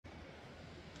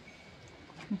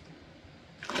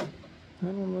I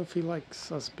don't know if he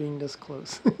likes us being this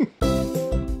close.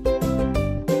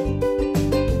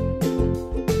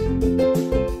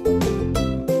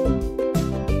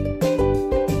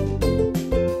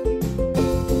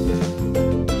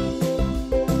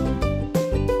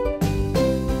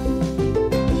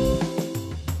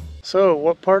 So,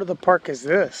 what part of the park is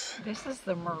this? This is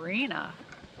the marina.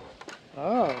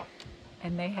 Oh.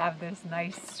 And they have this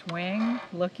nice swing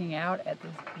looking out at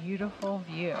this beautiful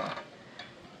view.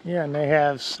 Yeah, and they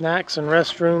have snacks and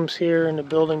restrooms here in the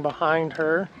building behind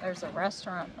her. There's a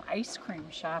restaurant and ice cream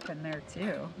shop in there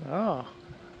too. Oh,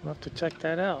 we'll have to check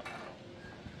that out.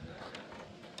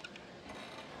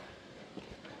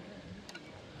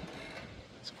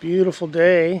 It's a beautiful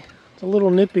day. It's a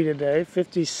little nippy today,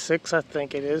 56 I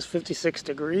think it is, 56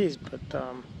 degrees, but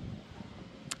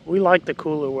we like the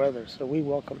cooler weather, so we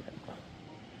welcome it.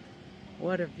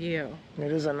 What a view.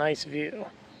 It is a nice view.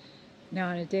 Now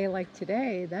on a day like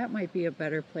today, that might be a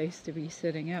better place to be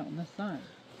sitting out in the sun.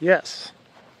 Yes.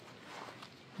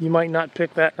 You might not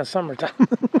pick that in the summertime.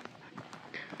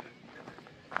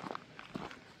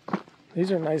 These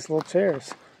are nice little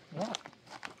chairs. Yeah.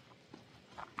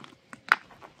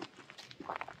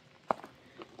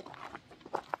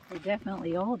 They're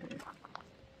definitely older.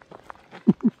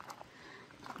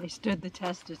 They stood the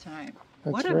test of time.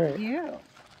 That's what a right. view.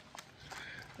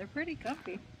 They're pretty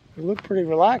comfy. You look pretty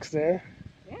relaxed there.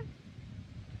 Yeah.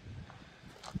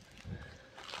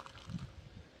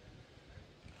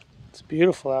 It's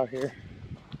beautiful out here.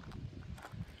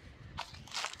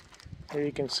 Here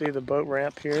you can see the boat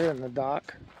ramp here and the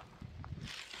dock.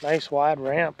 Nice wide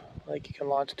ramp. Like you can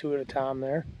launch 2 at a time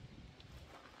there.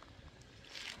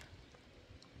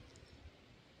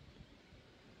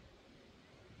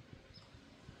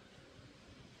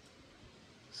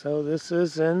 So this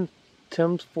is in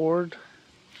Tim's Ford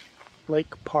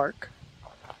Lake Park.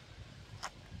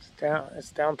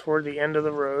 It's down toward the end of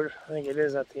the road. I think it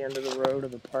is at the end of the road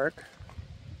of the park.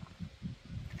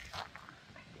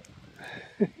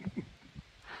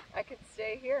 I could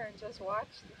stay here and just watch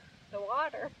the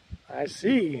water. I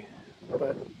see,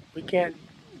 but we can't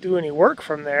do any work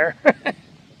from there.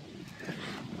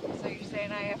 So you're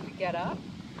saying I have to get up?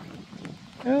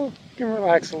 Well, you can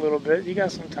relax a little bit. You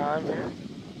got some time here.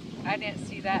 I didn't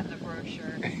see that in the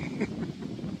brochure.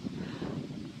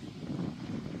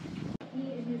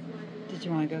 Did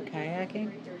you want to go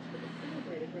kayaking?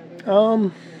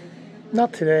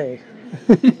 Not today.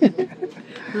 A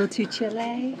little too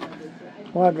chilly?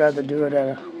 Well, I'd rather do it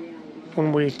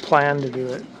when we plan to do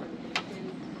it.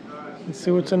 Let's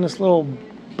see what's in this little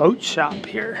boat shop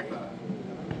here.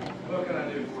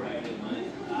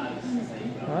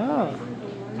 Oh.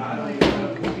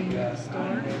 Convenience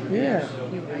store. Yeah.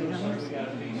 Few items,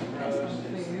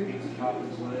 food,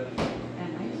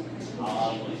 and ice cream.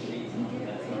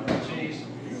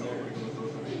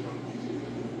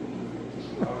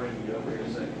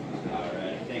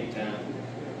 Alright, take time.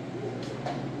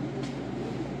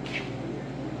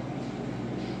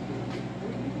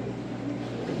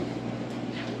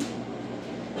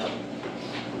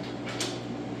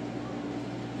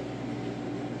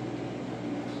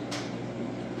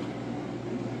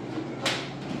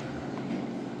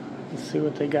 Let's see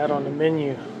what they got on the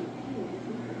menu.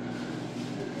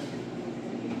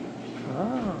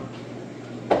 Ah.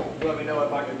 Let me know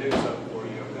if I can do something for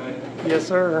you, okay? Yes,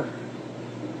 sir.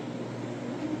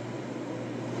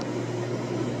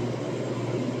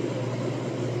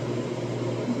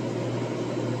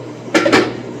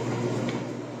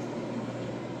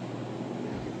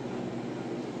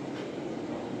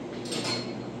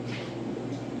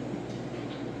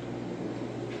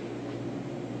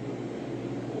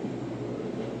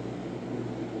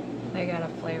 They got a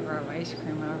flavor of ice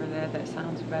cream over there that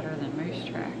sounds better than Moose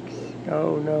Tracks.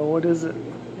 Oh no, what is it?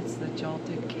 It's the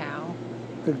Jolted Cow.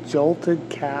 The Jolted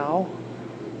Cow?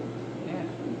 Yeah.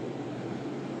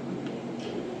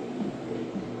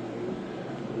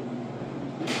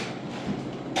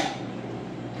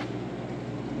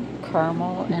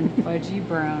 Caramel and fudgy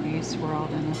brownies swirled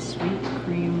in a sweet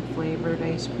cream flavored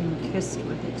ice cream kissed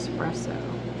with espresso.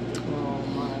 Oh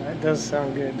my, that does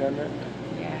sound good, doesn't it?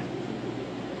 Yeah.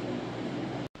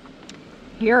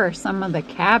 Here are some of the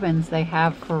cabins they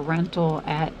have for rental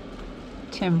at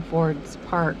Tim Ford's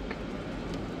park.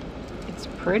 It's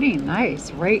pretty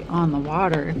nice, right on the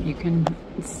water. If you can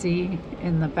see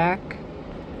in the back,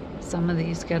 some of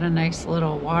these get a nice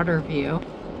little water view.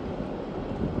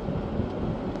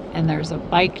 And there's a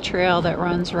bike trail that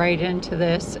runs right into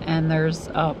this, and there's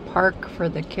a park for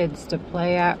the kids to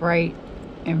play at right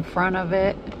in front of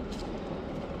it.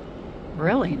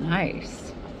 Really nice.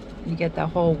 You get the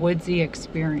whole woodsy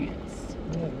experience.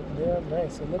 Yeah, they're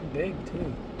nice. They look big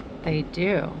too. They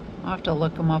do. I'll have to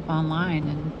look them up online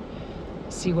and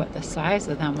see what the size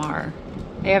of them are.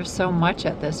 They have so much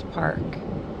at this park.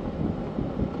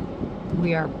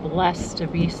 We are blessed to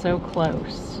be so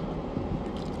close.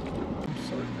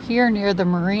 Here near the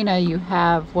marina you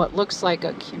have what looks like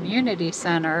a community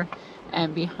center,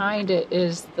 and behind it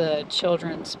is the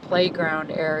children's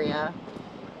playground area.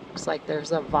 Looks like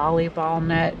there's a volleyball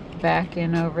net back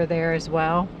in over there as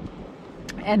well.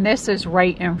 And this is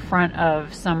right in front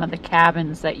of some of the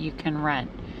cabins that you can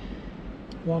rent.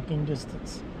 Walking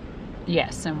distance.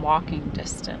 Yes, in walking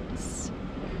distance.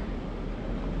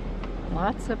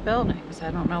 Lots of buildings.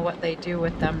 I don't know what they do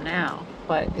with them now,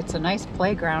 but it's a nice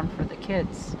playground for the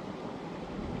kids.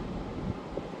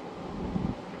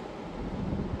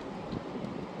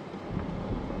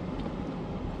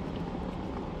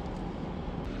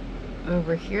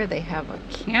 Over here they have a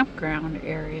campground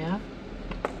area.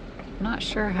 Not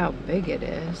sure how big it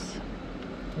is.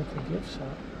 It's a gift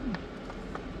shop.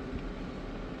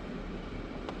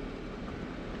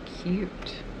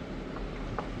 Cute.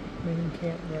 Main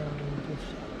campground and gift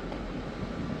shop.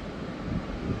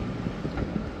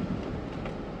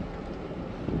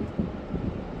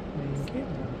 Main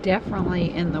campground.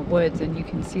 Definitely in the woods, and you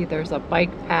can see there's a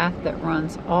bike path that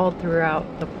runs all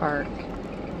throughout the park.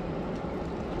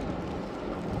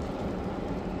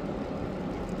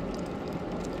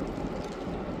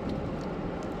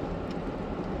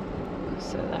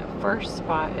 So that first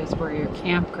spot is where your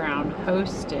campground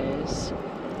host is.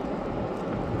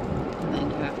 And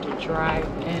then you have to drive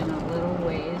in a little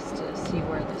ways to see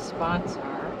where the spots are.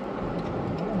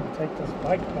 I want to take this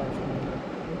bike path from here.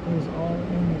 It goes all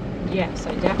in here. Yes,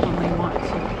 I definitely want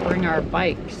to bring our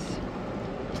bikes.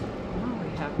 Oh, we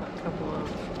have a couple of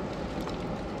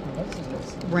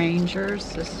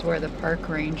rangers. This is where the park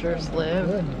rangers live.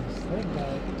 Goodness,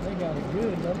 they got it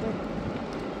good, don't they?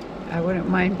 I wouldn't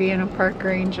mind being a park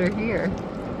ranger here.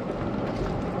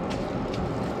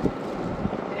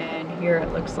 And here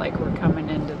it looks like we're coming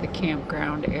into the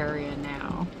campground area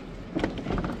now.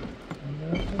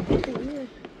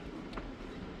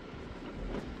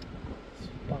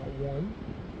 Spot one.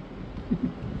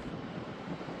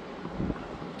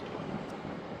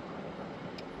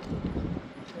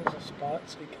 There's a spot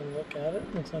so you can look at it.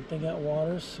 Looks like they got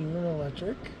water, sewer, and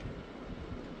electric.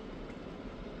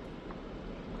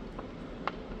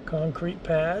 Concrete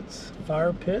pads,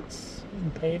 fire pits,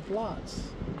 and paved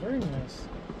lots. Very nice.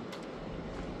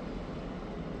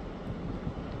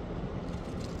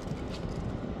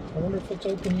 I wonder if it's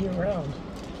open year round.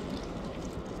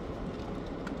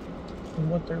 And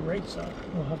what their rates are.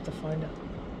 We'll have to find out.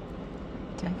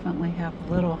 Definitely have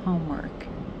a little homework.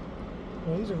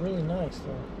 Well, these are really nice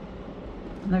though.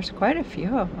 And there's quite a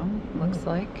few of them, looks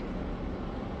like.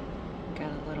 Got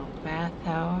a little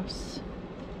bathhouse.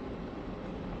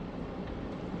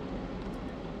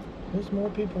 There's more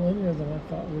people in here than I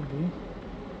thought would be.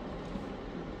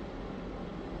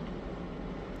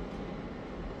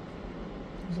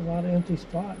 There's a lot of empty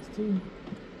spots too.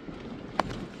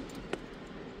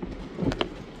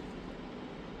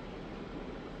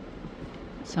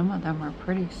 Some of them are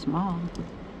pretty small.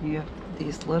 You have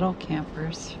these little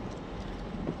campers.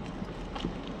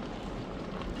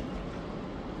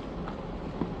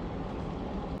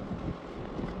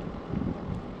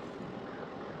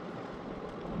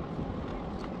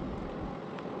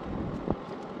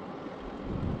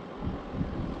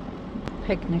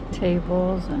 Picnic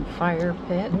tables and fire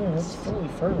pits. Yeah, it's fully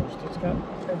furnished. It's got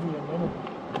every amenity.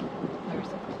 There's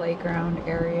a playground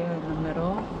area in the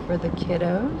middle for the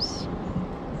kiddos.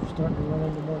 We're starting to run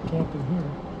into more camping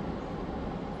here.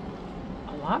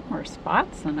 A lot more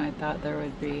spots than I thought there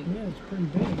would be. Yeah, it's pretty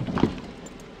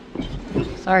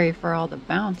big. Sorry for all the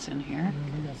bounce in here.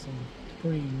 Yeah, we got some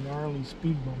pretty gnarly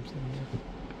speed bumps in here.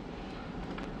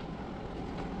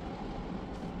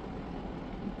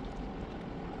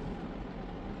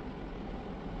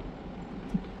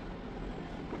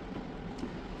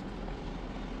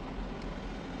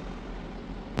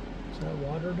 Is that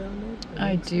water down there?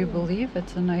 I do believe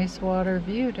it's a nice water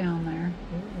view down there.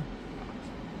 Yeah.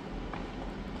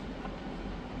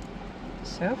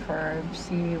 So far, I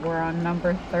see we're on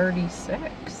number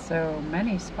 36, so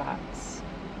many spots.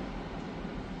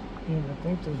 Yeah, and I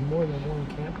think there's more than one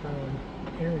campground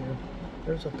area.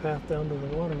 There's a path down to the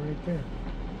water right there.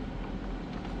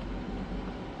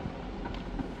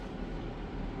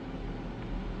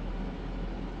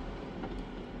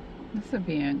 This would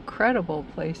be an incredible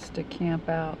place to camp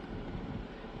out,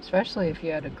 especially if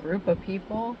you had a group of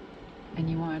people and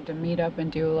you wanted to meet up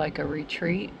and do like a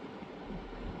retreat.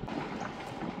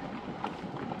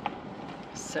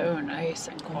 so nice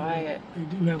and quiet. They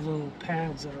do have little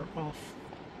pads that are off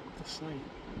the site.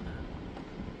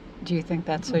 Do you think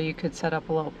that's so you could set up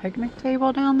a little picnic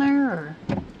table down there, or?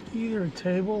 Either a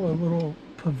table, a little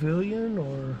pavilion,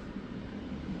 or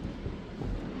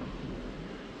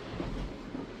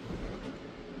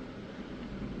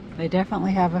They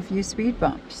definitely have a few speed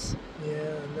bumps. yeah,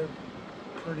 and they're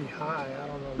pretty high. I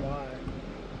don't know why.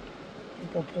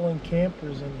 People pulling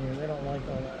campers in here, they don't like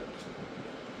all that.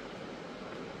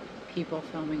 People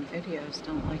filming videos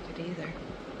don't like it either.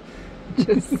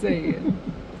 Just saying.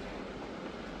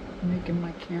 Making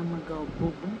my camera go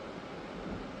boo boo.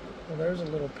 Well, there's a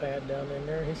little pad down in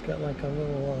there. He's got like a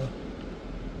little,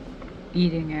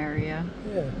 Eating area.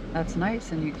 yeah, That's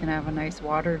nice, and you can have a nice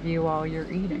water view while you're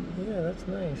eating. yeah, that's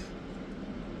nice.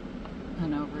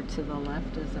 And over to the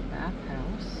left is a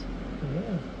bathhouse.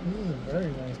 Yeah, this is a very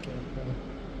nice campground.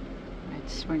 I'd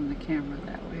swing the camera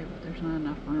that way, but there's not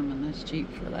enough room in this Jeep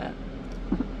for that.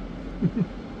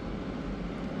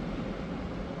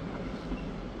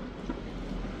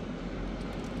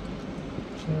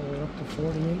 So we're up to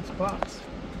 48 spots.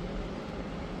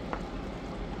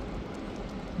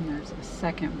 And there's a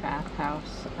second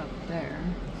bathhouse up there.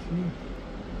 Let's see.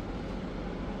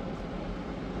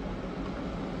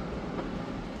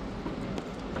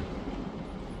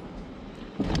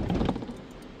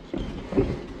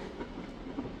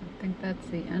 I think that's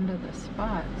the end of the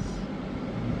spots.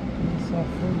 I saw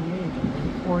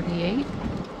 48. 48.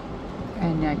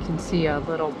 And I can see a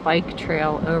little bike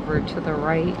trail over to the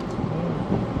right.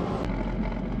 Yeah.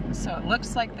 So it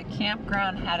looks like the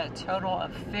campground had a total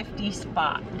of 50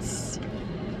 spots.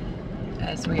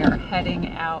 As we are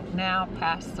heading out now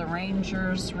past the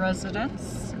Ranger's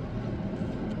residence.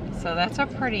 So that's a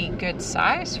pretty good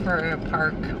size for a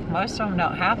park. Most of them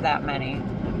don't have that many.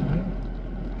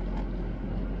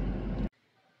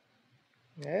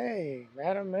 Hey,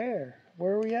 Madam Mayor,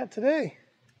 where are we at today?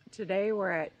 Today we're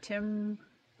at Tim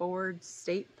Ford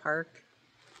State Park,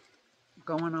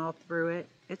 going all through it.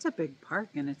 It's a big park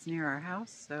and it's near our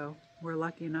house, so we're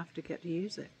lucky enough to get to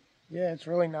use it. Yeah, it's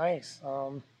really nice.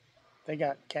 They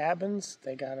got cabins,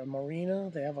 they got a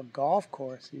marina, they have a golf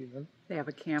course even. They have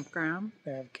a campground,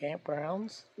 They have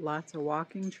campgrounds lots of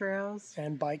walking trails,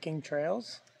 and biking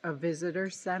trails. a visitor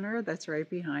center that's right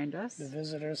behind us, The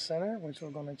visitor center, which we're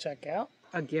going to check out.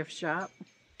 a gift shop,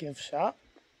 Gift shop.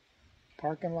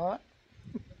 Parking lot.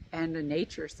 and a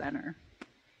nature center.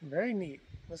 Very neat.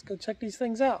 Let's go check these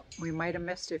things out. We might have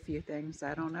missed a few things.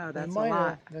 I don't know. We That's a might have.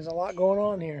 lot. There's a lot going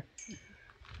on here.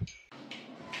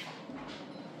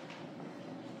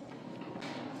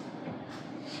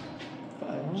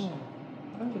 Oh,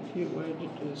 that's a cute way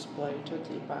to display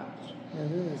Tootsie Pops.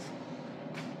 It is.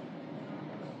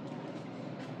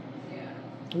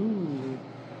 Ooh,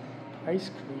 ice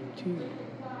cream too.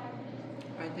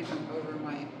 I think I'm over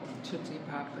my Tootsie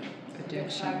Pop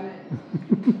addiction.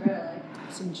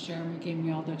 Since Jeremy gave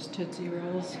me all those Tootsie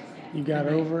Rolls. You got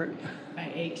And over it?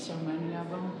 I ate so many of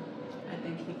them. I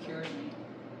think he cured me.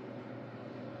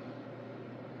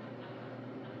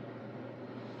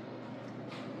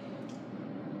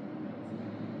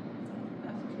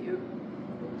 That's cute.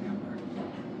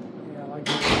 Yeah, I like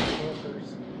the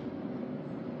campers.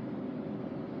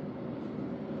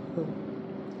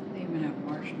 They even have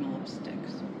marshmallow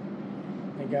sticks.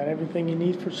 They got everything you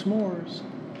need for s'mores.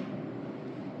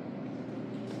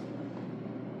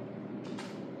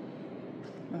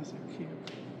 Those are cute.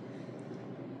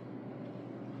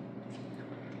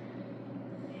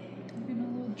 Even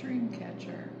a little dream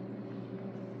catcher.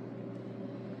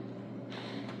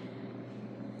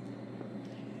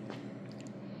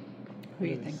 Who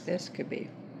do you think this could be?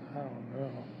 I don't know.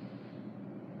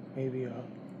 Maybe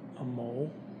a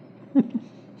mole?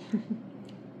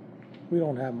 We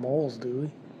don't have moles, do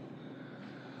we?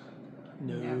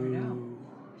 No. You never know.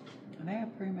 And they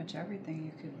have pretty much everything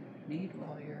you could need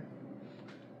while you're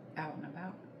out and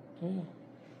about.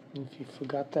 Yeah. If you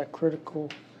forgot that critical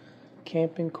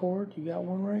camping cord, you got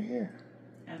one right here.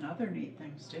 And other neat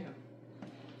things too.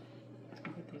 Look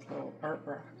at these little art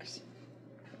rocks.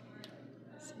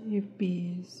 Save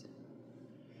bees.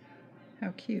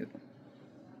 How cute.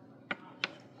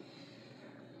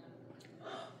 I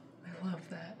love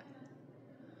that.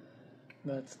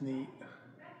 That's neat.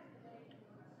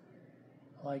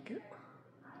 I like it.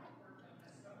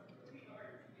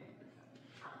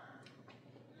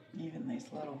 Even these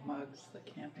little mugs, the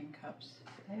camping cups,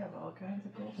 they have all kinds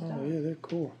of cool stuff. Oh yeah, they're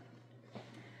cool.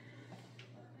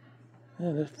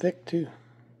 Yeah, they're thick too.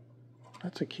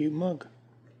 That's a cute mug.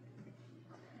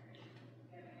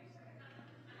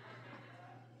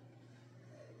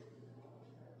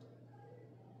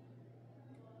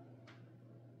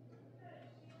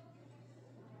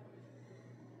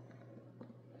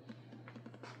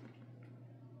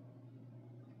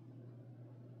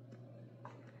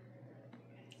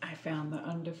 I found the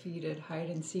undefeated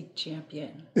hide-and-seek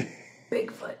champion,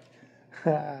 Bigfoot.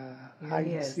 Hide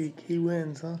and seek, he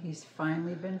wins, huh? He's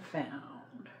finally been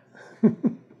found.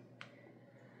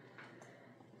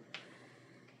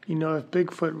 You know, if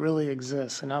Bigfoot really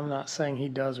exists, and I'm not saying he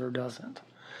does or doesn't,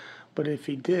 but if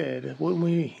he did, wouldn't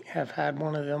we have had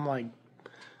one of them like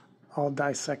all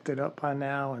dissected up by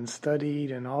now and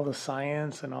studied and all the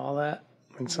science and all that?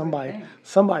 And somebody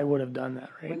would have done that,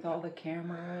 right? With all the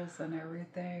cameras and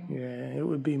everything. Yeah, it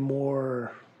would be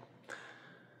more.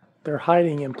 They're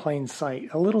hiding in plain sight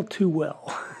a little too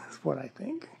well, is what I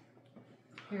think.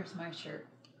 Here's my shirt.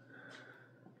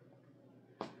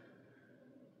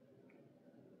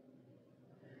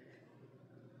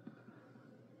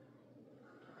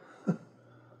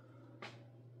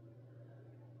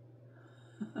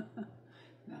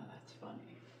 No, that's funny.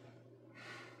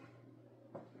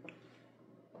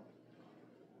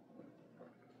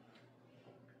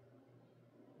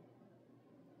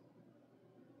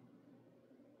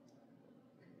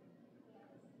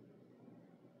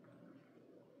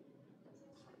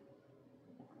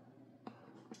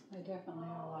 They definitely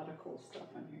have a lot of cool stuff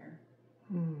in here.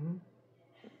 Mm-hmm.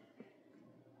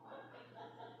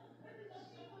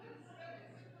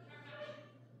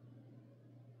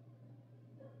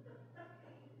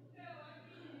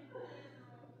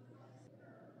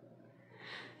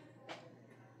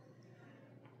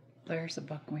 There's a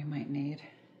book we might need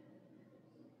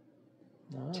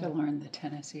to learn the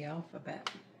Tennessee alphabet.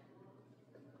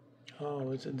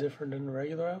 Oh, is it different than the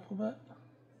regular alphabet?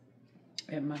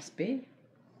 It must be.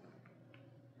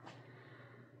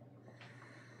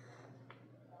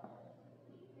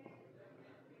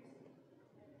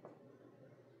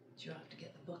 You'll have to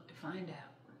get the book to find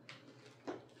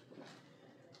out.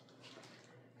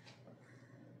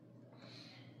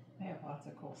 They have lots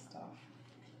of cool stuff.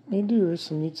 They do. There's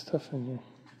some neat stuff in here.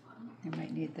 You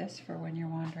might need this for when you're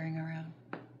wandering around.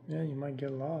 Yeah, you might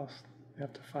get lost. You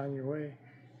have to find your way.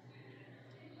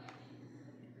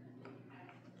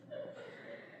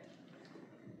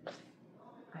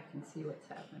 I can see what's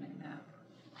happening now.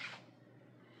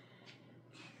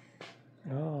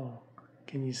 Oh,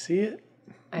 can you see it?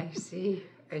 I see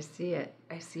it.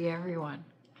 I see everyone.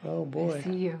 Oh boy. I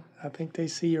see you. I think they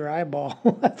see your eyeball.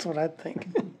 That's what I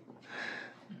think.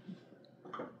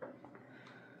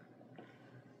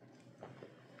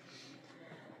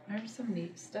 There's some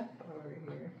neat stuff over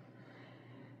here.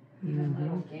 Even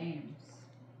little games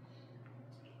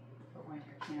for when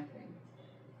you're camping.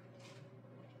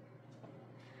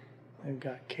 They've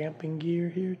got camping gear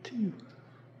here too.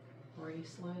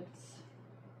 Bracelets.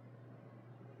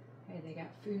 Hey, they got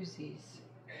foozies.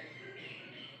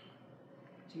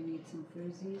 Do you need some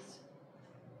foozies?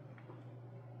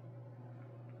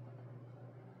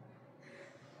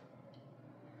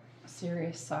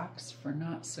 Serious socks for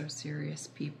not so serious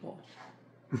people.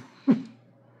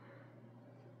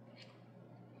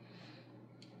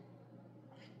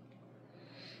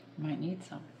 Might need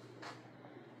some.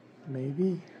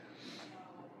 Maybe.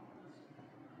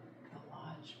 The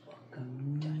Lodge Book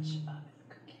of Dutch Oven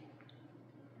Cooking.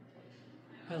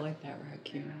 I like that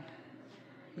raccoon.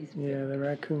 He's big. Yeah, the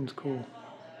raccoon's cool.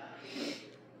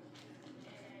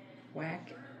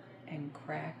 Whack and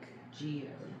crack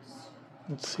geodes.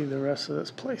 Let's see the rest of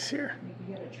this place here. You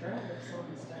can get a trail whistle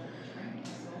instead of a train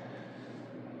whistle.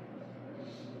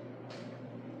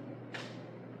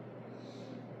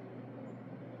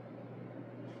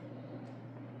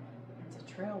 It's a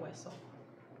trail whistle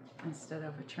instead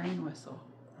of a train whistle.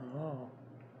 Oh.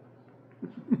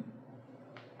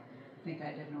 Think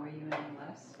I didn't owe you any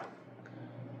less?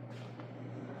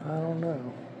 I don't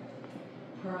know.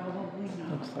 Probably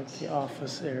not. Looks like the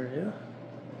office area.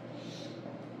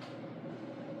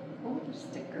 Oh,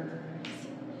 stickers.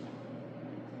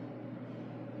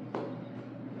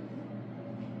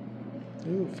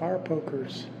 Ooh, fire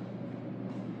pokers.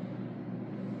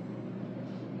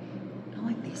 I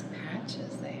like these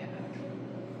patches they have.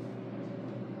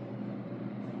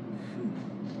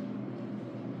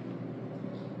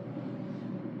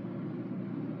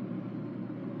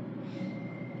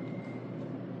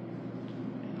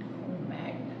 Cool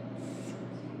magnets.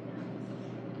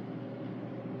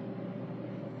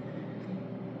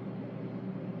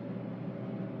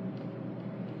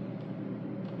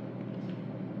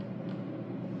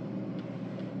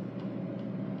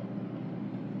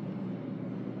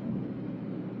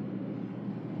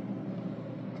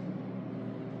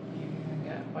 You even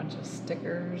got a bunch of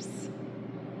stickers.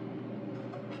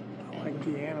 I like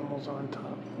the animals on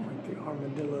top, like the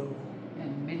armadillo.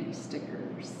 And mini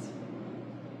stickers.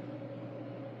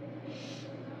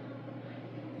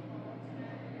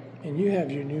 And you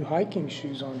have your new hiking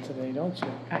shoes on today, don't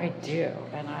you? I do,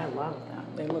 and I love them.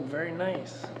 They look very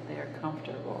nice. They are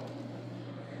comfortable.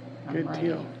 Good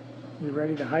deal. You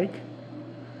ready to hike?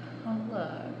 Oh,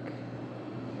 look.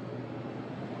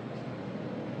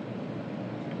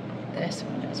 This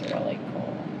one is really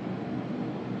cool.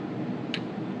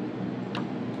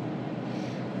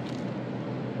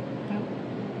 Oh,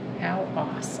 how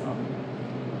awesome.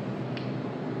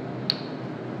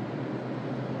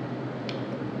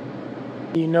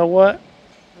 You know what?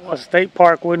 A state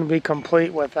park wouldn't be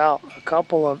complete without a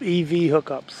couple of EV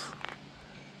hookups.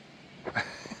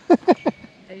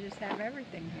 They just have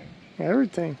everything here.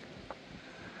 Everything.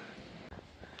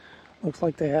 Looks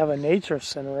like they have a nature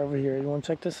center over here. You want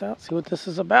to check this out? See what this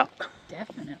is about?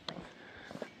 Definitely.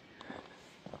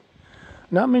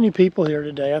 Not many people here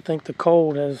today. I think the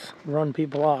cold has run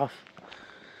people off.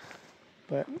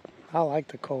 But I like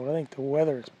the cold. I think the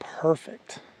weather is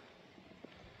perfect.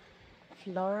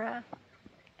 Flora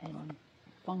and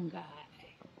fungi.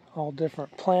 All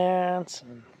different plants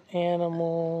and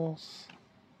animals.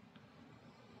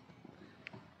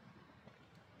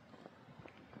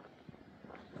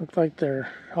 Looks like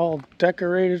they're all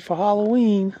decorated for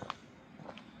Halloween.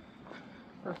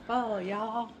 For fall,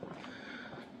 y'all.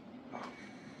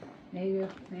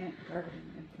 Native plant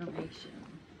garden information.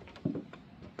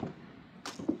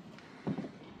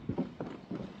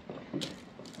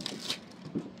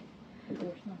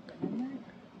 There's nothing in there.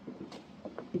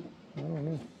 I don't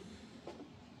know.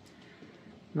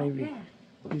 Maybe. Oh,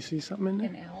 yeah. You see something in there?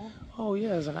 An owl. Oh yeah,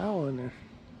 there's an owl in there.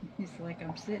 He's like,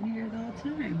 I'm sitting here the whole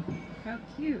time. How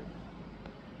cute.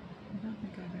 I don't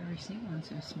think I've ever seen one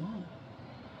so small.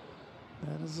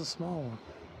 That is a small one.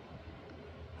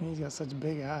 He's got such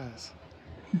big eyes.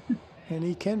 And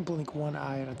he can blink one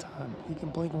eye at a time. He can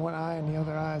blink one eye and the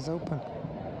other eye is open.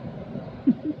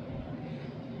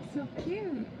 So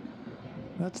cute.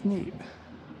 That's neat.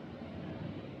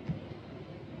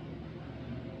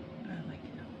 I like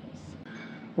owls.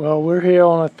 Well, we're here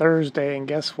on a Thursday and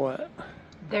guess what?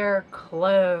 They're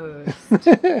closed.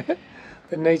 The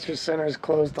Nature Center is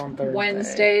closed on Thursday.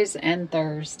 Wednesdays and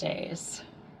Thursdays.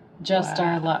 Just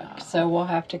our luck. So we'll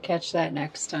have to catch that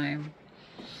next time.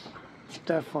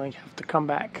 Definitely have to come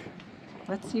back.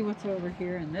 Let's see what's over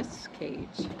here in this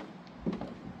cage.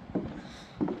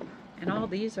 And all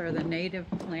these are the native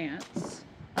plants.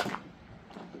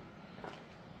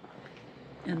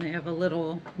 And they have a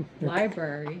little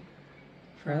library.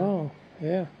 Oh,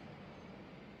 yeah.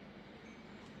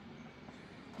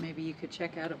 Maybe you could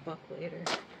check out a book later.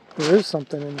 There is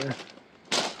something in there.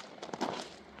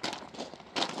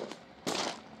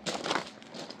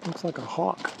 Looks like a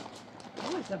hawk.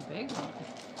 Oh, it's a big one.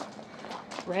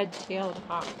 Red-tailed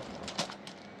hawk.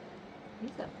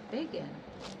 He's a big one.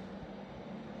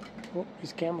 Oh,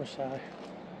 he's camera shy.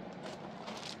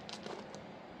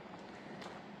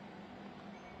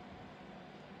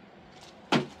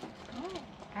 Oh,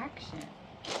 action.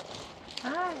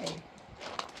 Hi.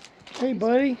 Hey,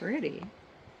 buddy. Pretty.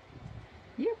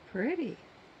 You're pretty.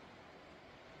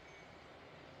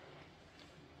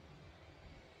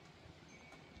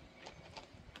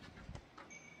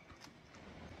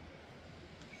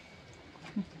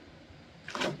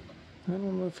 I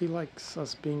don't know if he likes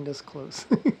us being this close.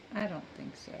 I don't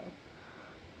think so.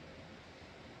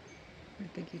 I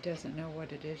think he doesn't know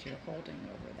what it is you're holding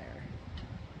over there.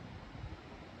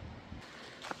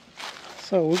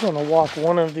 So we're going to walk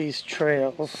one of these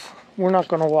trails. We're not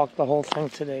going to walk the whole thing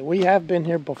today. We have been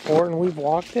here before and we've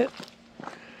walked it.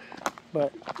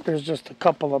 But there's just a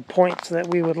couple of points that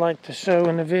we would like to show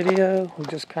in the video. We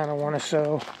just kind of want to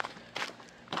show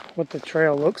what the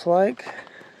trail looks like.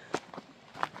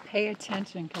 Pay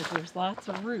attention because there's lots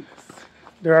of roots.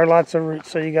 There are lots of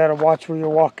roots, so you got to watch where you're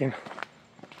walking.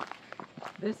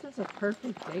 This is a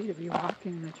perfect day to be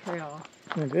walking the trail.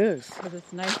 It is. Because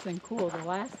it's nice and cool. The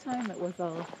last time it was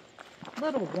a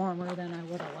little warmer than I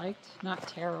would have liked. Not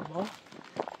terrible.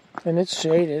 And it's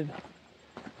shaded.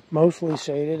 Mostly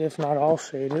shaded, if not all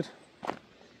shaded.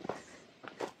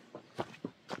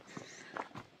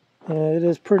 And it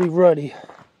is pretty ruddy.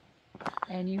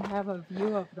 And you have a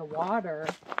view of the water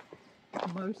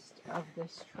most of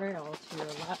this trail to your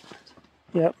left.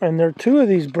 Yep, and there are two of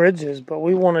these bridges, but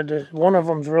we wanted to, one of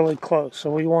them's really close,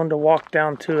 so we wanted to walk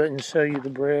down to it and show you the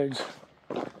bridge.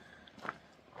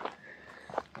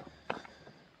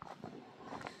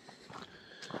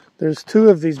 There's two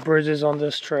of these bridges on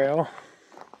this trail.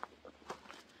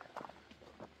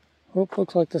 Oh,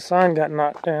 looks like the sign got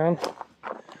knocked down.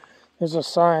 There's a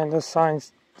sign, this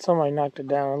sign's, somebody knocked it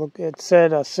down. Look, it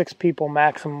said 6 people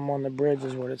maximum on the bridge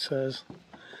is what it says.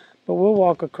 But we'll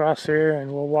walk across here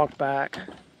and we'll walk back.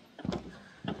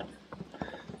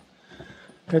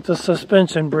 It's a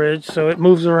suspension bridge, so it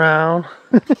moves around.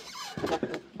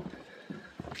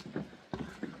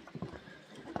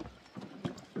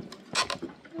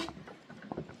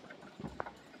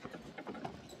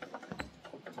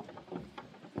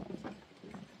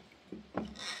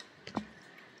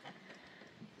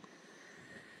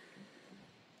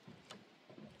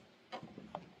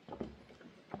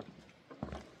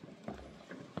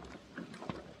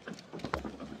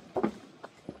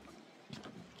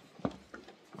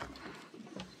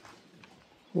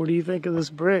 What do you think of this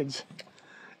bridge?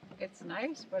 It's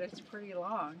nice, but it's pretty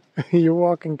long. You're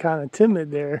walking kind of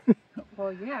timid there.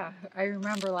 Well, yeah. I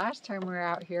remember last time we were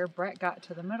out here, Brett got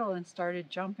to the middle and started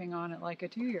jumping on it like a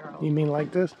 2-year-old. You mean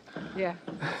like this? Yeah.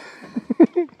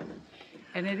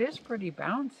 And it is pretty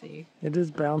bouncy. It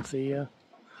is bouncy, yeah.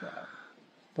 So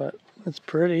But it's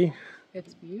pretty.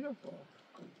 it's beautiful.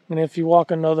 And if you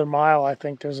walk another mile, I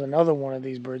think there's another one of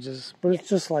these bridges. But it's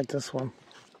just like this one.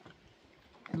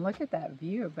 And look at that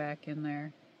view back in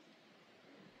there.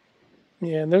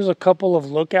 Yeah, and there's a couple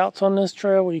of lookouts on this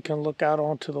trail where you can look out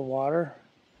onto the water.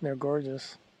 They're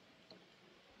gorgeous.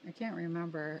 I can't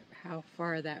remember how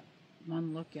far that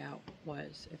one lookout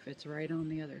was. If it's right on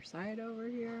the other side over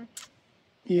here.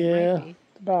 Yeah, Might be.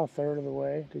 it's about a third of the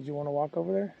way. Did you want to walk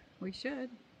over there? We should.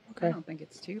 Okay. I don't think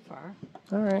it's too far.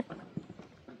 All right.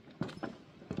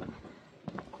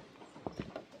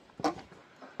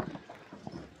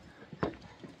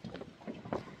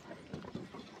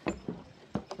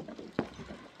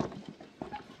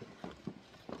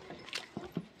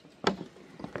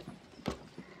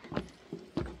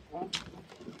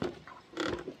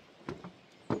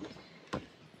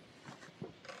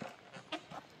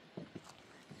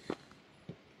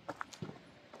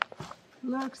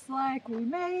 Looks like we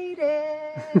made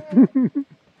it.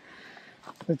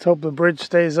 Let's hope the bridge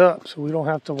stays up so we don't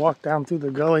have to walk down through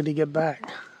the gully to get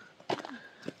back.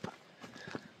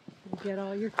 Get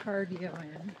all your cardio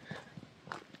in.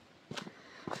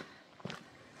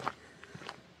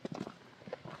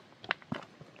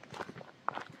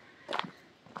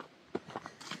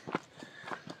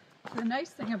 The nice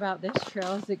thing about this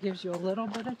trail is it gives you a little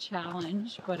bit of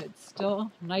challenge, but it's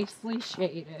still nicely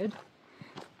shaded.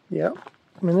 Yep.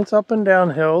 I mean, it's up and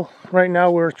downhill. Right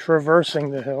now we're traversing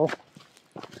the hill.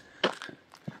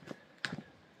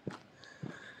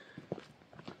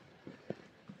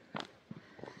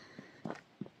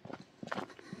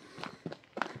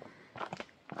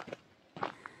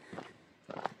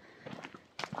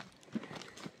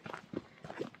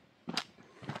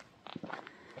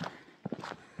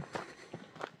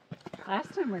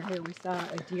 Last time we were here, we saw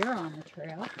a deer on the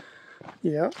trail.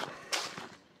 Yep.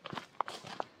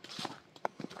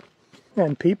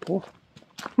 And people.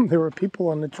 There were people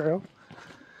on the trail.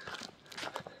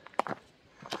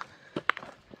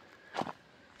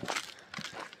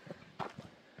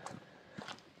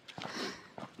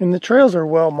 And the trails are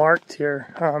well marked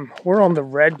here. We're on the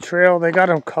red trail. They got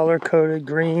them color coded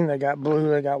green, they got blue,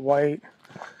 they got white.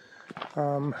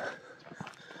 Ooh,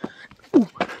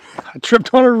 I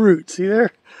tripped on a root. See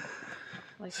there?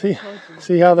 Like See, I told you,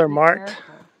 see how they're be marked? careful.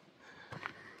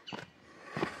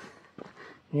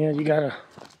 Yeah, you gotta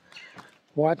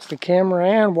watch the camera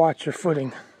and watch your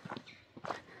footing.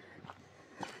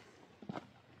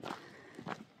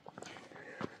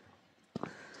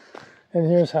 And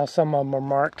here's how some of them are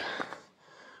marked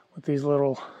with these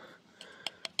little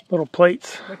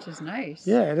plates. Which is nice.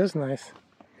 Yeah, it is nice.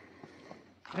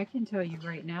 I can tell you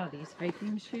right now, these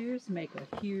hiking shoes make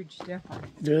a huge difference.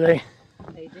 Do they?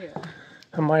 They do.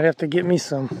 I might have to get me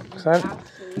some. You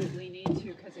absolutely need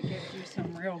to, because it gives you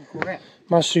some real grip.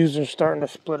 My shoes are starting to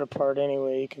split apart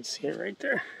anyway. You can see it right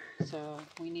there. So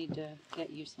we need to get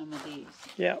you some of these.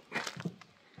 Yep.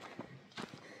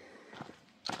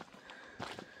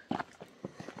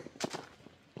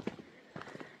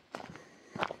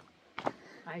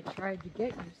 I tried to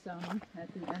get you some at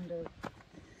the end of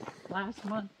last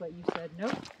month, but you said,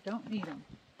 nope, don't need them.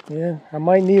 Yeah, I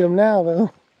might need them now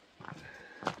though.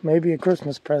 Maybe a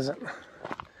Christmas present.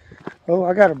 Oh,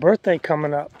 I got a birthday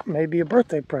coming up. Maybe a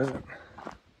birthday present.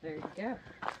 There you go.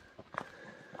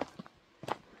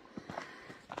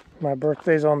 My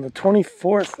birthday's on the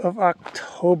 24th of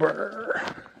October.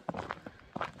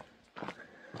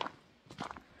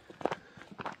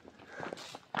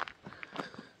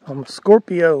 I'm a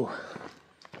Scorpio.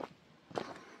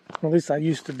 At least I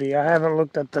used to be. I haven't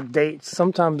looked at the dates.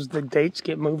 Sometimes the dates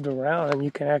get moved around and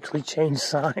you can actually change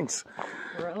signs.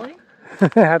 Really?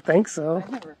 I think so.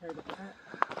 I never heard of that.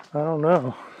 I don't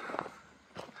know.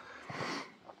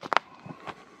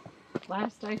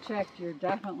 Last I checked, you're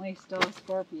definitely still a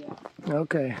Scorpio.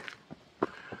 Okay.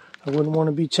 I wouldn't want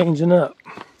to be changing up.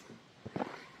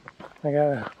 I got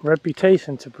a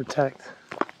reputation to protect.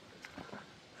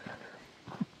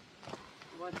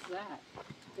 What's that?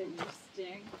 That you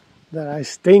sting? That I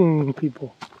sting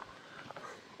people.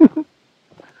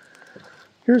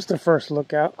 Here's the first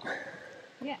lookout.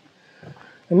 Yeah.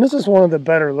 And this is one of the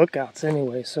better lookouts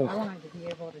anyway, so. I wanted to be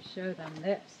able to show them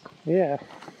this. Yeah.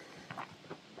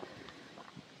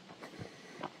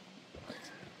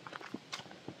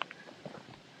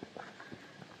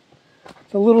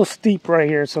 It's a little steep right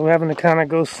here, so we're having to kind of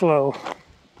go slow.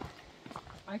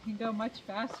 I can go much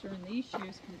faster in these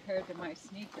shoes compared to my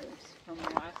sneakers from the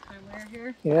last time we were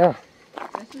here. Yeah.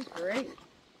 This is great.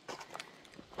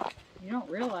 You don't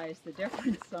realize the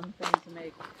difference some things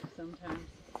make sometimes.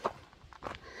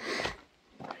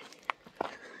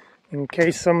 In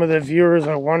case some of the viewers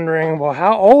are wondering, well,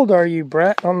 how old are you,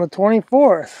 Brett, on the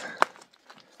 24th?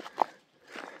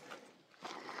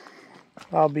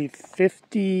 I'll be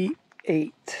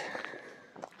 58,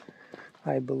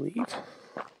 I believe.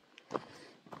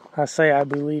 I say I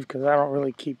believe because I don't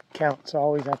really keep count, so I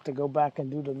always have to go back and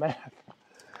do the math.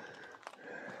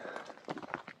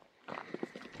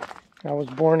 I was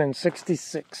born in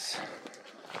 66.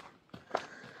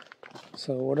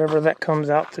 So whatever that comes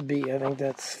out to be, I think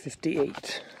that's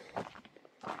 58.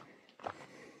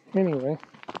 Anyway.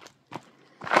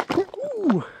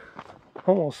 Ooh,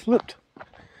 almost slipped.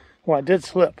 Well, I did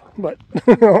slip, but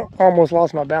almost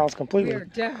lost my balance completely. We are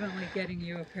definitely getting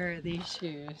you a pair of these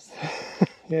shoes.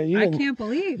 Yeah, you I didn't, can't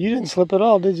believe. you didn't slip at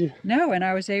all, did you? No, and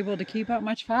I was able to keep up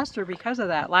much faster because of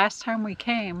that. Last time we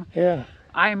came, Yeah.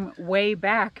 I'm way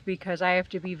back because I have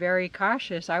to be very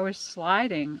cautious. I was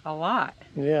sliding a lot.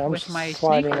 Yeah, I'm with my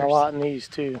sliding sneakers. a lot in these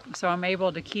too. So I'm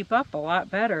able to keep up a lot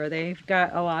better. They've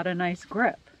got a lot of nice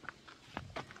grip.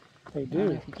 They I don't know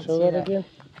do. if you can Show see that that. again.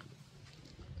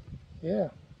 Yeah.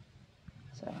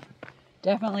 So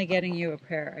definitely getting you a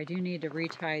pair. I do need to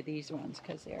retie these ones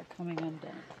because they are coming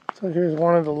undone. So here's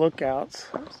one of the lookouts.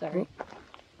 Oh, sorry.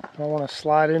 I want to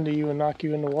slide into you and knock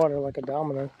you in the water like a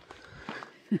domino.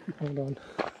 Hold on.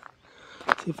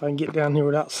 See if I can get down here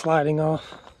without sliding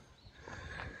off.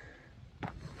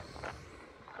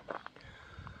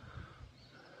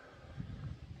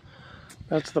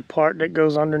 That's the part that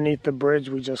goes underneath the bridge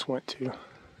we just went to.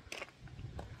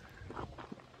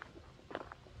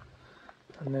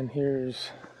 And then here's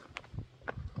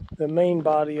the main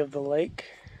body of the lake.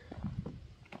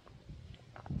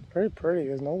 Very pretty.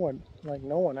 There's no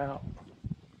one out.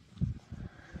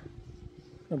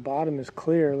 The bottom is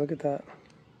clear. Look at that.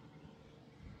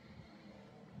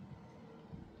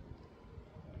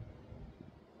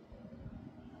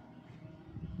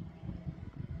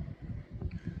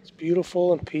 It's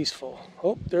beautiful and peaceful.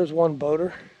 Oh, there's one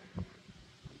boater.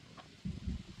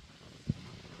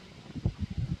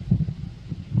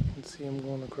 You can see him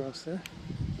going across there.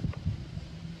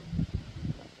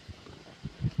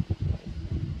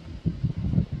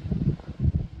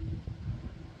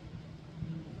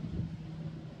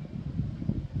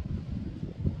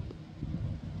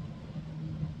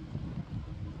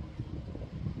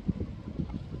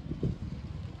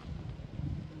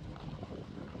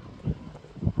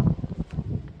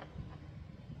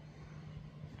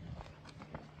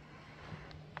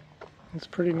 It's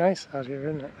pretty nice out here,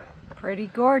 isn't it? Pretty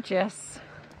gorgeous.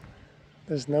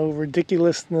 There's no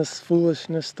ridiculousness,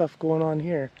 foolishness stuff going on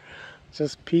here.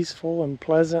 Just peaceful and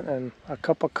pleasant, and a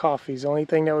cup of coffee is the only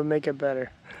thing that would make it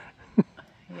better.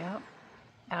 Yep.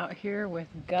 Out here with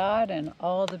God and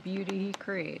all the beauty He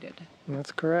created.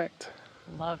 That's correct.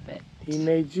 Love it. He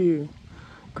made you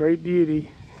great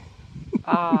beauty.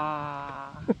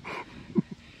 Ah.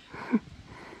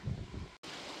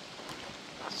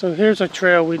 So here's a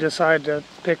trail we decided to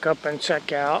pick up and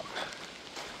check out.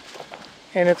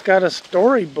 And it's got a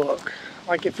storybook.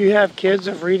 Like if you have kids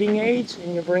of reading age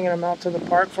and you're bringing them out to the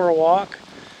park for a walk,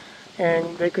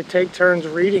 and they could take turns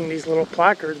reading these little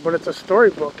placards, but it's a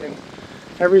storybook, and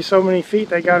every so many feet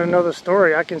they got another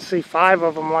story. I can see 5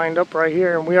 of them lined up right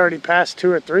here, and we already passed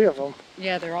 2 or 3 of them.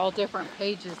 Yeah, they're all different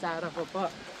pages out of a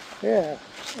book. Yeah,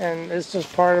 and it's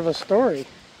just part of a story.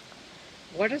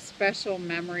 What a special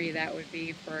memory that would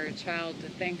be for a child to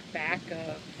think back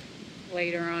of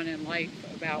later on in life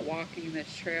about walking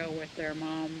this trail with their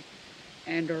mom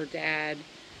and or dad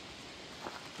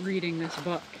reading this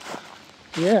book.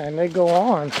 Yeah, and they go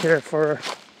on here for,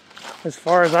 as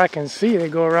far as I can see, they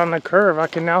go around the curve. I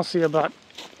can now see about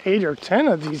 8 or 10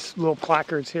 of these little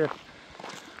placards here.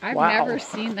 I've Wow. never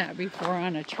seen that before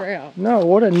on a trail. No,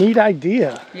 what a neat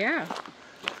idea. Yeah.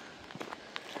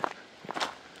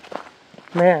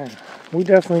 Man, we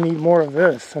definitely need more of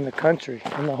this in the country,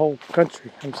 in the whole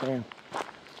country, I'm saying.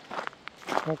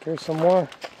 Look, here's some more.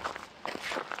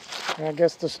 And I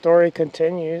guess the story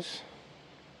continues.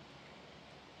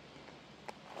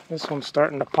 This one's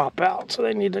starting to pop out, so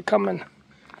they need to come in.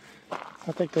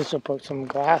 I think they should put some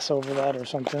glass over that or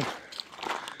something.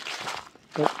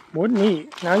 But what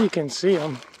neat. Now you can see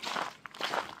them.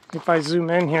 If I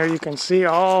zoom in here, you can see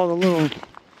all the little,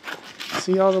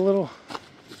 you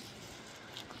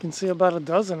can see about a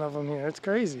dozen of them here. It's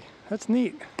crazy. That's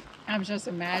neat. I'm just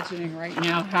imagining right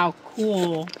now how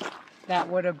cool that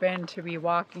would have been to be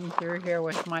walking through here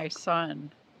with my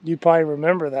son. You probably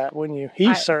remember that, wouldn't you?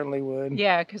 He certainly would.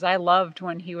 Yeah, because I loved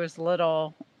when he was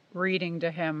little, reading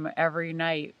to him every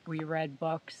night. We read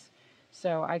books.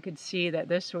 So I could see that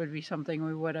this would be something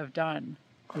we would have done.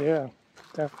 Yeah,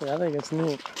 definitely. I think it's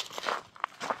neat.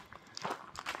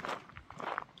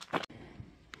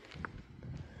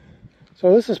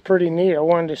 So this is pretty neat. I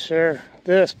wanted to share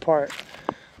this part.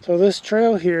 So this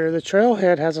trail here, the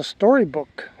trailhead has a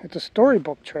storybook. It's a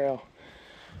storybook trail.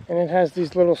 And it has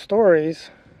these little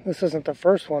stories. This isn't the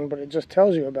first one, but it just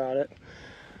tells you about it.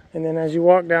 And then as you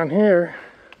walk down here,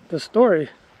 the story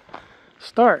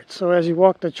starts. So as you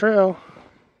walk the trail,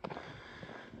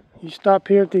 you stop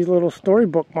here at these little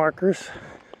storybook markers.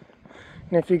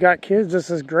 And if you got kids, this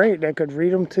is great. They could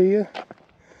read them to you.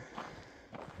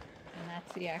 And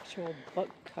that's the actual book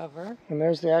cover. And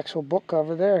there's the actual book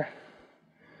cover there.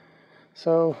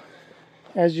 So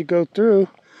as you go through,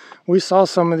 we saw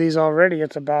some of these already.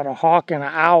 It's about a hawk and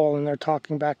an owl, and they're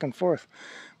talking back and forth.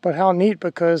 But how neat,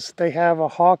 because they have a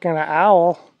hawk and an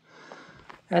owl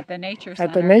at the nature center.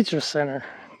 At the nature center.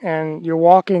 And you're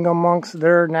walking amongst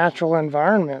their natural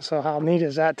environment. So how neat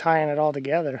is that, tying it all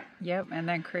together? Yep, and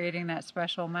then creating that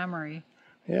special memory.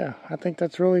 Yeah, I think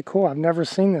that's really cool. I've never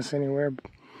seen this anywhere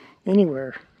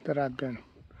that I've been.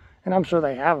 And I'm sure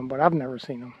they have them, but I've never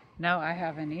seen them. No, I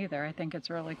haven't either. I think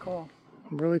it's really cool.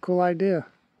 Really cool idea.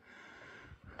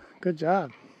 Good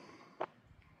job.